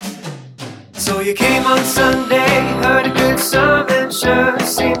So you came on Sunday, heard a good sermon, sure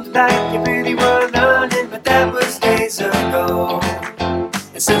seemed like you really were learning, but that was days ago. And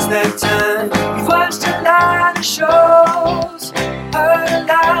since that time, you've watched a lot of shows, heard a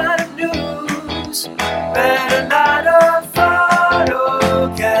lot of news, read a lot of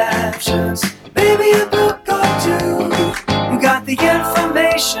photo captions, maybe a book or two. You got the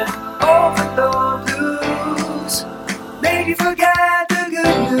information overload blues, made you forget the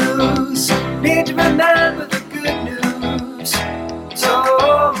good news, need to remember the good news.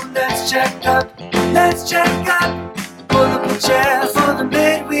 So let's check up, pull up a chair for the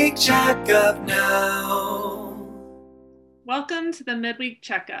midweek checkup now. Welcome to the Midweek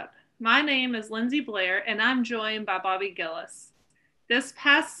Checkup. My name is Lindsey, Blair, and I'm joined by Gilles. This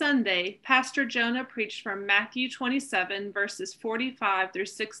past Sunday, Pastor Jonah preached from Matthew 27, verses 45 through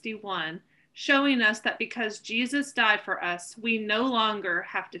 61, showing us that because Jesus died for us, we no longer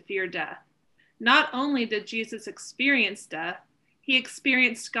have to fear death. Not only did Jesus experience death, he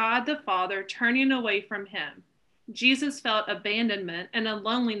experienced God the Father turning away from him. Jesus felt abandonment and a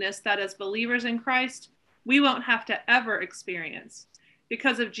loneliness that as believers in Christ, we won't have to ever experience.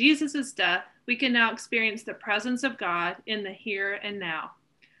 Because of Jesus' death, we can now experience the presence of God in the here and now.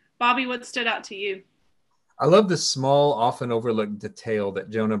 Bobby, what stood out to you? I love the small, often overlooked detail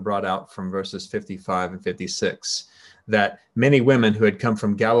that Jonah brought out from verses 55 and 56, that many women who had come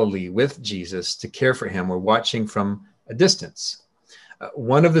from Galilee with Jesus to care for him were watching from a distance.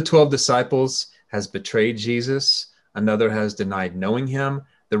 One of the 12 disciples has betrayed Jesus. Another has denied knowing him.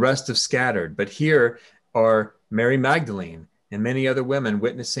 The rest have scattered. But here are Mary Magdalene and many other women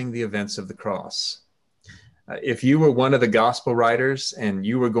witnessing the events of the cross. If you were one of the gospel writers and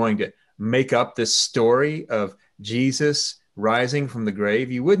you were going to make up this story of Jesus rising from the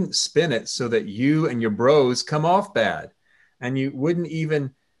grave, you wouldn't spin it so that you and your bros come off bad. And you wouldn't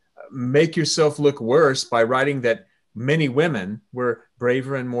even make yourself look worse by writing that many women were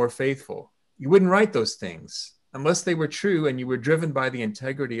braver and more faithful. You wouldn't write those things unless they were true and you were driven by the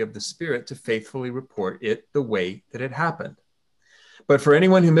integrity of the Spirit to faithfully report it the way that it happened. But for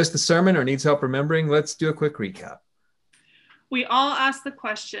anyone who missed the sermon or needs help remembering, let's do a quick recap. We all ask the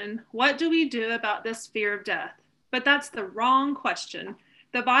question, what do we do about this fear of death? But that's the wrong question.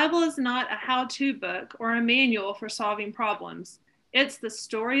 The Bible is not a how-to book or a manual for solving problems. It's the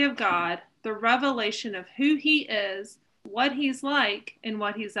story of God, the revelation of who he is, what he's like, and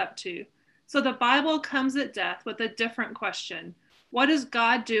what he's up to. So the Bible comes at death with a different question. What does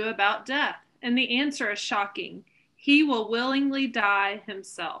God do about death? And the answer is shocking. He will willingly die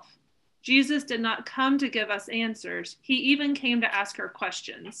himself. Jesus did not come to give us answers. He even came to ask our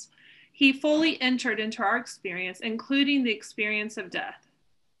questions. He fully entered into our experience, including the experience of death.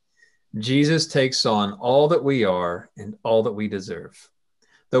 Jesus takes on all that we are and all that we deserve.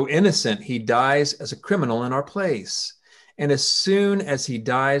 Though innocent, he dies as a criminal in our place. And as soon as he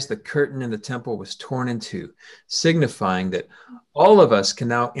dies, the curtain in the temple was torn in two, signifying that all of us can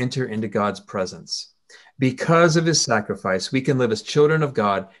now enter into God's presence. Because of his sacrifice, we can live as children of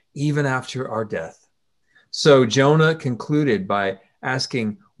God even after our death. So Jonah concluded by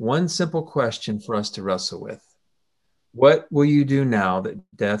asking one simple question for us to wrestle with. What will you do now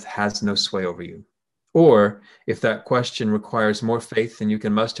that death has no sway over you? Or if that question requires more faith than you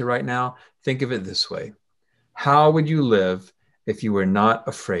can muster right now, think of it this way. How would you live if you were not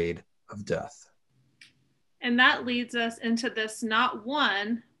afraid of death? And that leads us into this not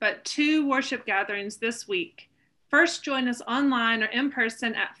one, but two worship gatherings this week. First, join us online or in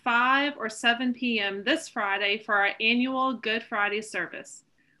person at 5 or 7 p.m. this Friday for our annual Good Friday service.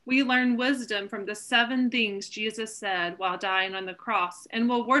 We learn wisdom from the 7 things Jesus said while dying on the cross, and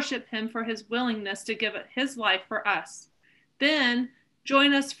will worship him for his willingness to give his life for us. Then,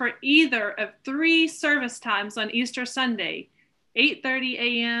 join us for either of 3 service times on Easter Sunday, 8:30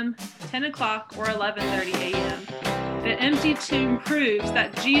 a.m., 10 o'clock, or 11:30 a.m. The empty tomb proves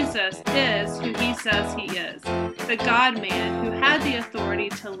that Jesus is who he says he is, the God-man who had the authority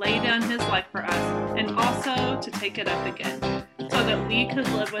to lay down his life for us and also to take it up again, so that we could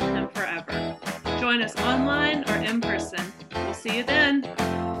live with him forever. Join us online or in person. We'll see you then.